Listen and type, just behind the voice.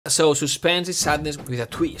So suspense is sadness with a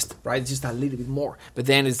twist, right? It's just a little bit more. But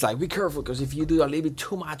then it's like, be careful, because if you do a little bit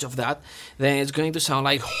too much of that, then it's going to sound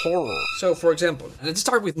like horror. So for example, let's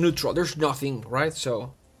start with neutral. There's nothing, right?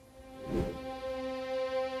 So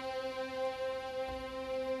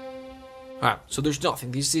so there's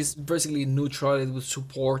nothing. This is basically neutral. It will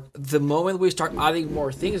support. The moment we start adding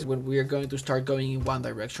more things, when we are going to start going in one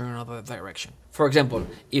direction or another direction. For example,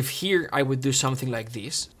 if here I would do something like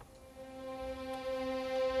this.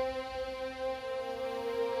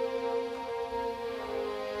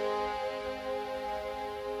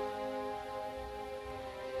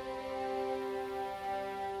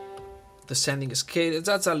 Descending scale,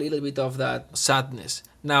 that's a little bit of that sadness.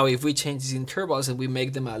 Now if we change these intervals and we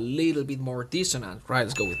make them a little bit more dissonant, right,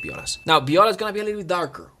 let's go with violas. Now viola is gonna be a little bit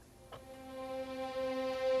darker.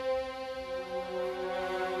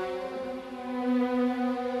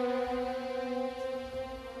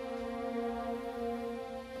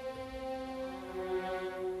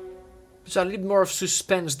 So a little more of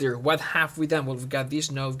suspense there. What have we done? Well, we've got this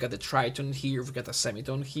note, we've got the tritone here, we've got the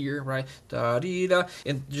semitone here, right? Da-dee-da.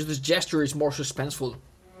 And just this gesture is more suspenseful.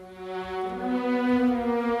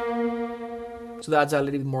 So that's a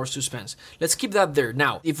little bit more suspense. Let's keep that there.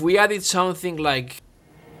 Now, if we added something like...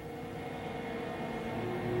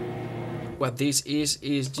 What this is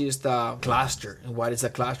just a cluster. And what is a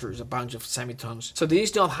cluster? It's a bunch of semitones. So this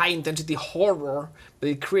is not high intensity horror, but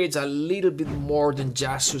it creates a little bit more than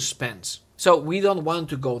just suspense. So we don't want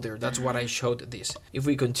to go there. That's what I showed this. If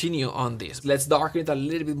we continue on this, let's darken it a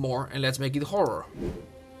little bit more and let's make it horror.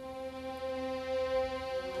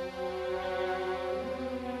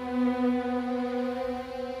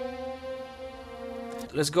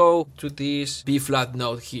 Let's go to this B flat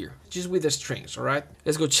note here, just with the strings, all right?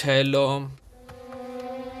 Let's go cello.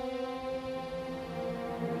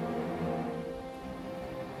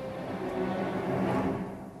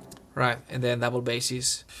 Right, and then double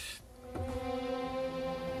basses.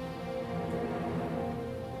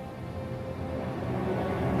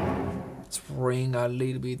 Let's bring a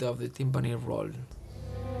little bit of the timpani roll.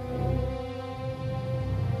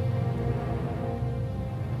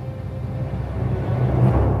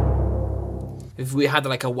 If we had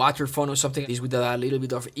like a waterphone or something, this with a little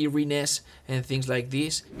bit of eeriness and things like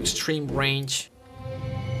this, extreme range.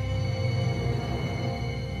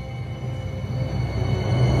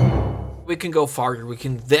 We can go farther. We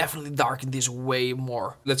can definitely darken this way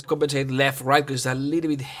more. Let's compensate left, right, because it's a little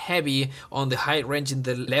bit heavy on the high range in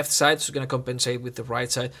the left side, so it's gonna compensate with the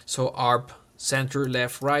right side. So ARP, center,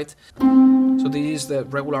 left, right. So this is the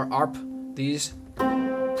regular ARP. This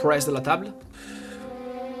press de la table.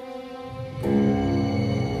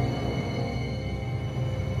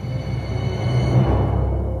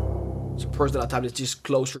 Press de la table is just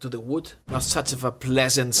closer to the wood, not such of a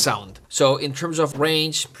pleasant sound. So in terms of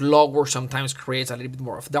range, lower sometimes creates a little bit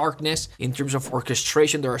more of darkness. In terms of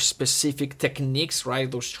orchestration, there are specific techniques, right?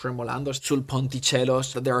 Those tremolandos, sul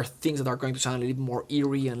ponticellos, there are things that are going to sound a little bit more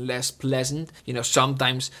eerie and less pleasant. You know,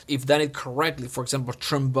 sometimes if done it correctly, for example,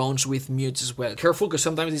 trombones with mutes as well. Careful, because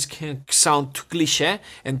sometimes this can sound too cliche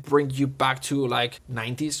and bring you back to like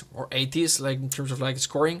 90s or 80s, like in terms of like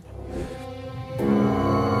scoring.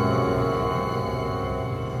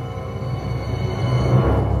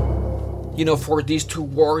 You know, for these to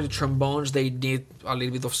work, the trombones, they need a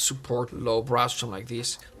little bit of support, low brass, something like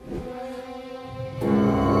this.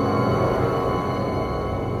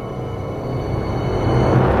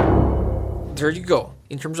 There you go.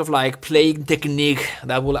 In terms of like playing technique,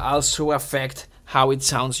 that will also affect how it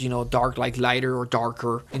sounds, you know, dark, like lighter or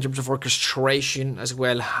darker. In terms of orchestration as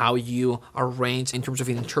well, how you arrange. In terms of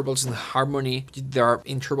intervals and harmony, there are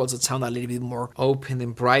intervals that sound a little bit more open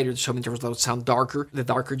and brighter, some intervals that sound darker. The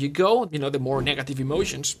darker you go, you know, the more negative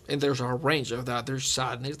emotions. And there's a range of that. There's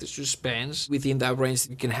sadness, there's suspense. Within that range,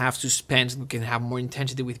 you can have suspense, you can have more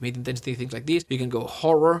intensity with mid-intensity, things like this. You can go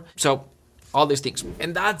horror. So all these things.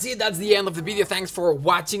 And that's it. That's the end of the video. Thanks for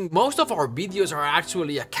watching. Most of our videos are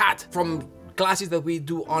actually a cut from classes that we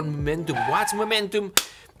do on momentum. What's momentum?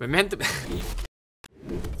 Momentum.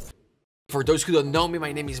 For those who don't know me,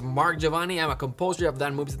 my name is Mark Giovanni. I'm a composer. I've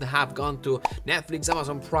done movies that have gone to Netflix,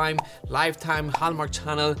 Amazon Prime, Lifetime, Hallmark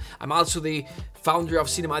Channel. I'm also the founder of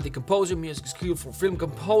Cinematic Composer, music school for film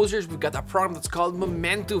composers. We've got a program that's called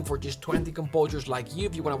Momentum for just 20 composers like you.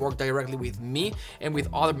 If you want to work directly with me and with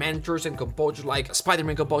other mentors and composers like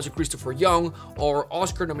Spider-Man composer Christopher Young or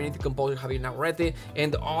Oscar-nominated composer Javier Navarrete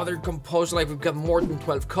and other composers, like we've got more than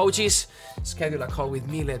 12 coaches. Schedule a call with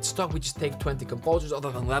me. Let's talk. We just take 20 composers.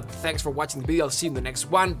 Other than that, thanks for watching the video. I'll see you in the next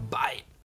one. Bye.